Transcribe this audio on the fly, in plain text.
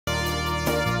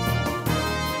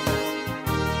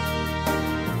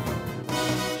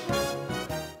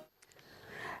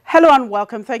Hello and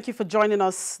welcome. Thank you for joining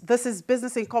us. This is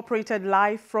Business Incorporated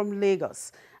live from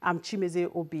Lagos. I'm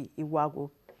Chimeze Obi Iwago.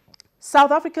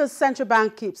 South Africa's central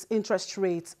bank keeps interest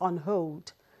rates on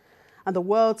hold. And the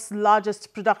world's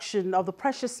largest production of the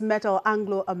precious metal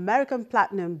Anglo-American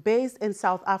platinum based in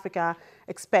South Africa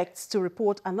expects to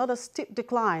report another steep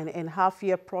decline in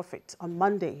half-year profit on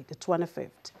Monday, the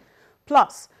 25th.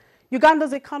 Plus,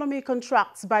 Uganda's economy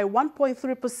contracts by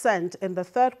 1.3% in the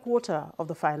third quarter of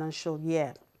the financial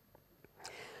year.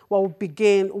 We'll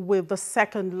begin with the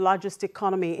second largest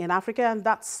economy in Africa, and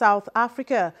that's South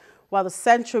Africa, while the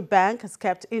central bank has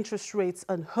kept interest rates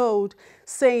on hold,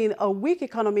 saying a weak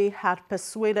economy had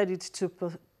persuaded it to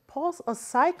pause a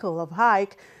cycle of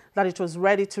hike that it was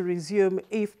ready to resume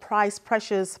if price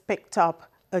pressures picked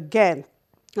up again.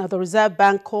 Now, the Reserve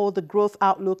Bank called the growth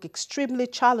outlook extremely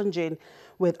challenging,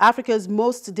 with Africa's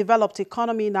most developed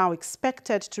economy now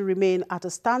expected to remain at a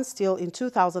standstill in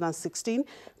 2016,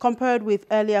 compared with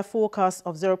earlier forecasts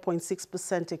of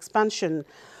 0.6% expansion.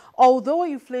 Although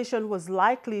inflation was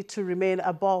likely to remain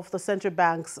above the central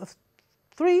bank's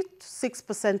 3 to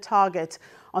 6% target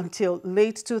until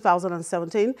late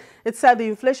 2017, it said the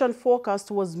inflation forecast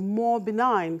was more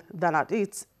benign than at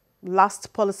its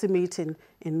last policy meeting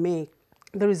in May.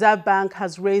 The Reserve Bank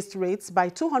has raised rates by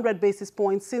 200 basis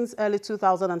points since early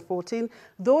 2014,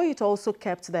 though it also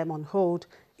kept them on hold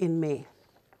in May.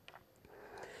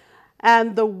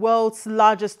 And the world's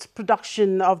largest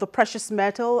production of the precious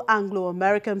metal,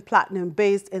 Anglo-American platinum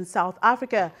based in South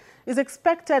Africa, is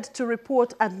expected to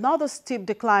report another steep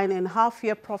decline in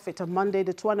half-year profit on Monday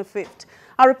the 25th.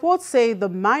 Our reports say the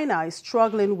miner is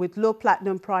struggling with low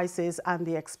platinum prices, and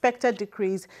the expected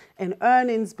decrease in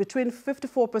earnings between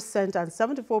 54% and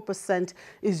 74%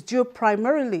 is due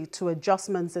primarily to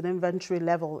adjustments in inventory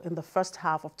level in the first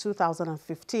half of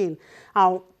 2015.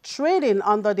 Now, trading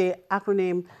under the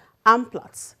acronym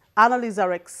AMPLATS, analysts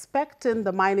are expecting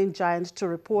the mining giant to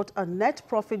report a net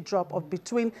profit drop of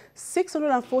between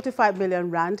 645 million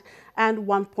rand and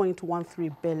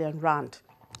 1.13 billion rand.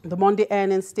 The Monday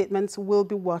earnings statements will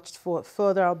be watched for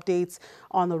further updates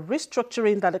on the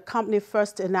restructuring that the company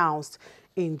first announced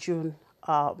in June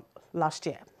last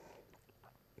year.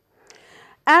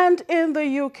 And in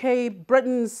the UK,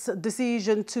 Britain's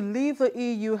decision to leave the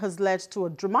EU has led to a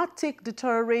dramatic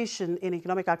deterioration in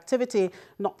economic activity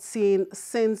not seen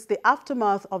since the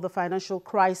aftermath of the financial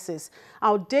crisis.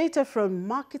 Our data from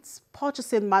Markets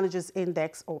Purchasing Managers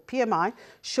Index, or PMI,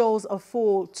 shows a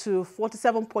fall to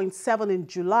 47.7 in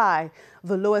July,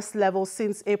 the lowest level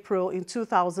since April in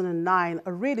 2009.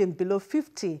 A reading below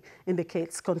 50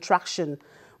 indicates contraction.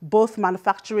 Both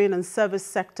manufacturing and service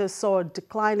sectors saw a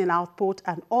decline in output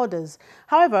and orders.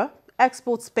 However,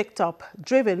 exports picked up,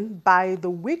 driven by the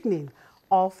weakening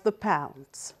of the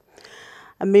pound.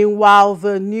 And meanwhile,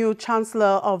 the new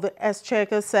Chancellor of the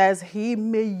Exchequer says he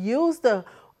may use the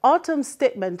autumn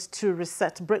statement to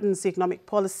reset Britain's economic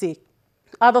policy.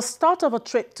 At the start of a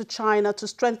trip to China to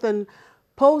strengthen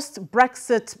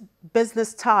post-Brexit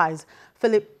business ties,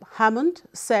 Philip Hammond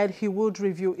said he would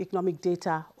review economic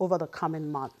data over the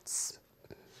coming months.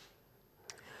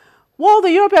 While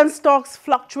the European stocks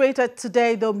fluctuated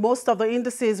today, though most of the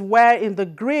indices were in the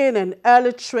green in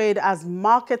early trade as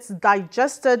markets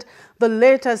digested the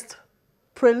latest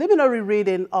preliminary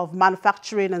reading of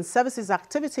manufacturing and services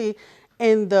activity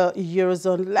in the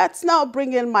Eurozone. Let's now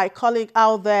bring in my colleague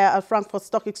out there at Frankfurt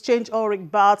Stock Exchange,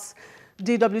 Ulrich Bartz,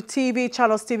 DWTV,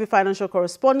 Channels TV financial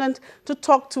correspondent, to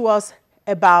talk to us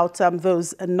about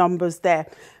those numbers there.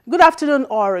 Good afternoon,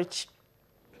 Ulrich.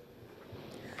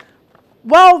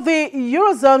 Well, the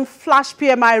Eurozone flash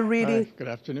PMI reading... Hi, good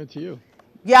afternoon to you.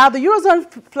 Yeah, the Eurozone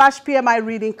flash PMI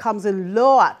reading comes in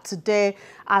lower today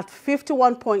at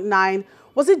 51.9.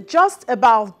 Was it just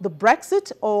about the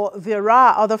Brexit, or there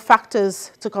are other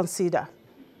factors to consider?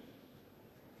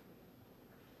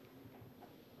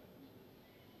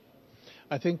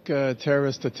 I think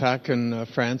terrorist attack in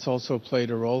France also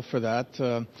played a role for that.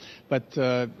 But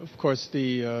of course,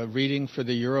 the reading for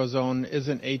the Eurozone is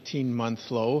an 18-month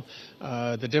low.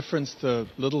 The difference, the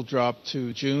little drop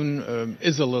to June,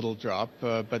 is a little drop,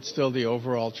 but still the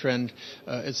overall trend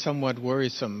is somewhat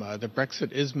worrisome. The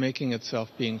Brexit is making itself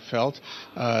being felt.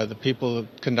 The people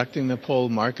conducting the poll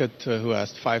market, who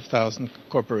asked 5,000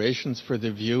 corporations for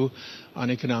their view on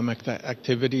economic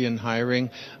activity and hiring,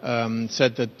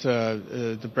 said that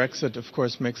the Brexit, of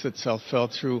course, makes itself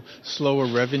felt through slower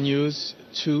revenues,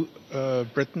 to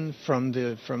Britain from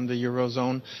the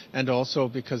Eurozone, and also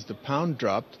because the pound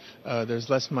dropped, there's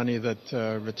less money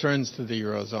that returns to the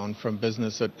Eurozone from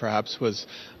business that perhaps was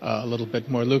a little bit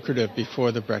more lucrative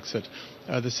before the Brexit.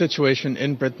 The situation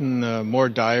in Britain more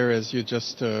dire, as you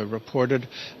just reported,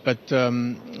 but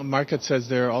market says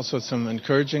there are also some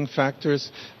encouraging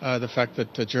factors. The fact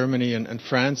that Germany and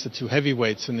France, the two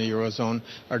heavyweights in the Eurozone,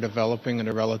 are developing in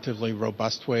a relatively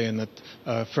robust way, and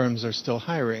that firms are still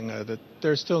hiring, that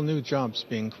there are still new jobs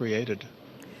being created.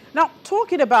 Now,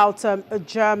 talking about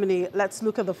Germany, let's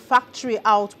look at the factory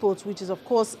output, which is, of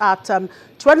course, at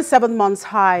 27 months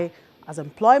high as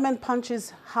employment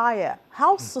punches higher.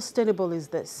 How sustainable is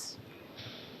this?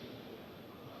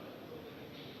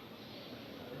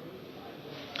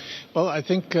 Well, I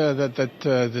think that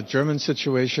the German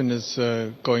situation is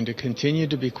going to continue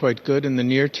to be quite good in the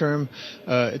near term.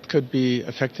 It could be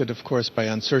affected, of course, by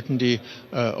uncertainty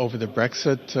over the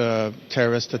Brexit,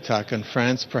 terrorist attack in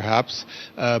France, perhaps,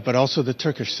 but also the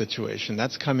Turkish situation.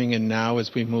 That's coming in now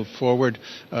as we move forward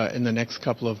in the next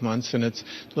couple of months, and it's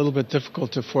a little bit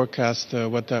difficult to forecast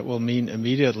what that will mean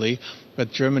immediately. But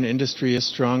German industry is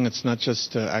strong. It's not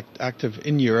just active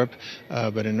in Europe,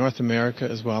 but in North America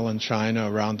as well, and China,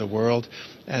 around the world.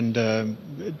 And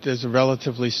there's a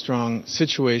relatively strong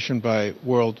situation by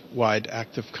worldwide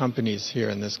active companies here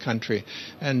in this country.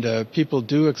 And people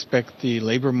do expect the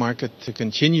labor market to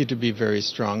continue to be very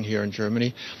strong here in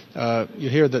Germany. You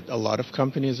hear that a lot of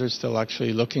companies are still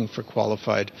actually looking for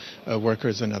qualified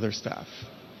workers and other staff.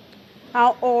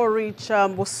 Now, Ulrich,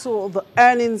 we saw the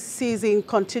earnings season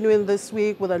continuing this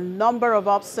week with a number of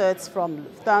upsets from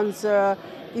Lufthansa,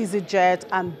 EasyJet,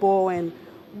 and Boeing.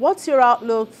 What's your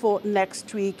outlook for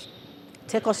next week?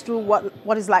 Take us through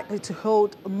what is likely to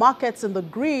hold markets in the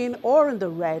green or in the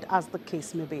red, as the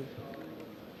case may be.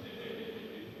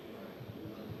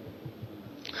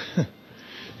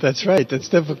 That's right. It's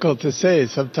difficult to say.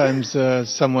 Sometimes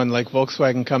someone like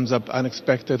Volkswagen comes up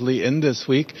unexpectedly in this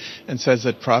week and says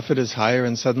that profit is higher,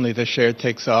 and suddenly the share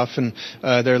takes off, and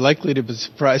there are likely to be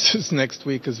surprises next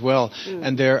week as well.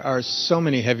 And there are so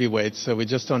many heavyweights, so we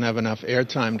just don't have enough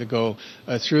airtime to go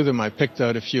through them. I picked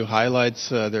out a few highlights.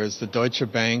 There's the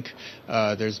Deutsche Bank,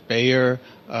 there's Bayer,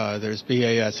 there's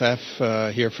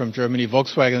BASF here from Germany.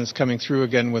 Volkswagen is coming through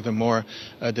again with a more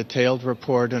detailed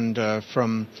report, and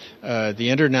from the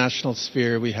international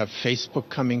sphere, we have Facebook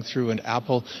coming through, and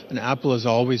Apple. And Apple is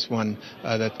always one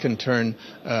that can turn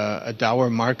a dour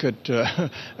market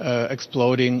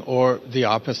exploding, or the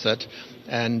opposite.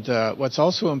 And what's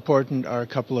also important are a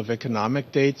couple of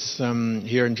economic dates.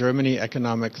 Here in Germany,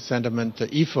 economic sentiment, the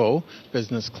IFO,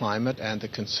 business climate, and the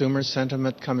consumer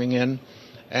sentiment coming in.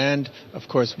 And, of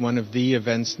course, one of the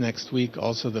events next week,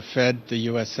 also the Fed, the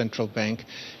U.S. Central Bank,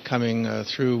 coming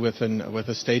through with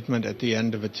a statement at the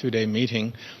end of a two-day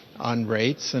meeting on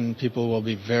rates, and people will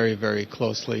be very, very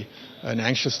closely and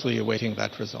anxiously awaiting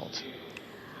that result.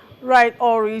 Right,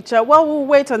 Ulrich. Well, we'll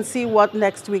wait and see what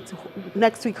next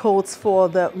week holds for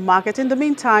the market. In the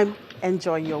meantime,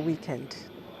 enjoy your weekend.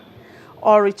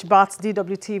 Ulrich Bartz,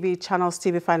 DWTV, Channels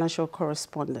TV financial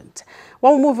correspondent.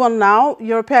 Well, we'll move on now.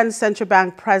 European Central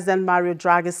Bank President Mario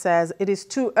Draghi says it is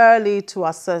too early to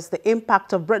assess the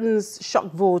impact of Britain's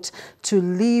shock vote to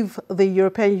leave the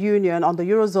European Union on the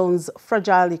Eurozone's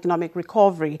fragile economic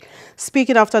recovery.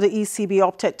 Speaking after the ECB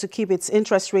opted to keep its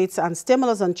interest rates and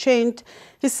stimulus unchanged,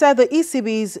 he said the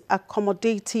ECB's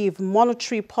accommodative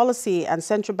monetary policy and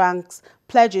central bank's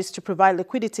pledges to provide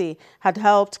liquidity had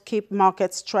helped keep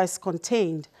market stress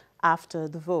contained after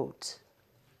the vote.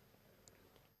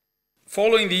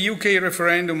 Following the UK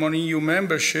referendum on EU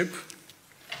membership,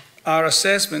 our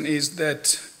assessment is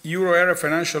that euro area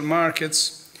financial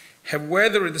markets have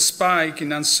weathered the spike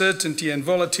in uncertainty and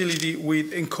volatility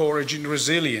with encouraging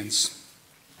resilience.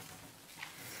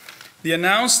 The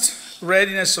announced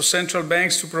readiness of central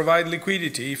banks to provide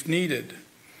liquidity if needed,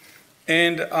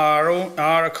 and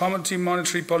our accommodative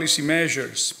monetary policy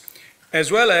measures, as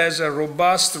well as a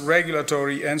robust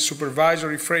regulatory and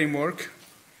supervisory framework,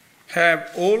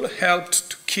 have all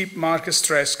helped to keep market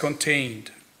stress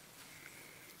contained.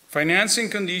 Financing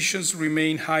conditions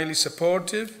remain highly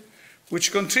supportive,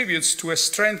 which contributes to a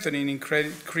strengthening in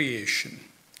credit creation.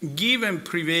 Given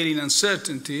prevailing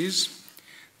uncertainties,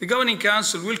 the Governing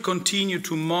Council will continue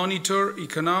to monitor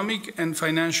economic and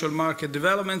financial market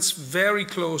developments very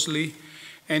closely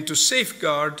and to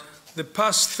safeguard the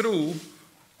pass-through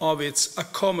of its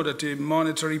accommodative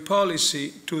monetary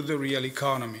policy to the real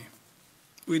economy.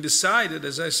 We decided,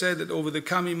 as I said, that over the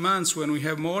coming months, when we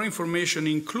have more information,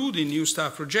 including new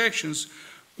staff projections,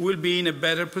 we'll be in a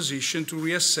better position to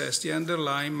reassess the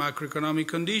underlying macroeconomic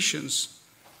conditions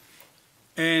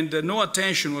and no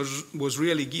attention was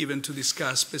really given to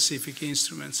discuss specific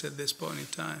instruments at this point in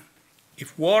time.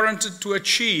 If warranted to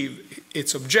achieve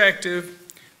its objective,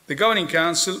 the Governing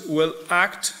Council will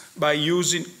act by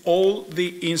using all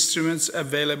the instruments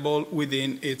available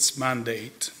within its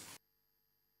mandate.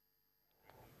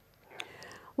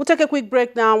 We'll take a quick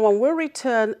break now. When we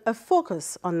return, a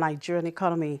focus on Nigerian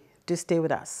economy. Do stay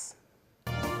with us.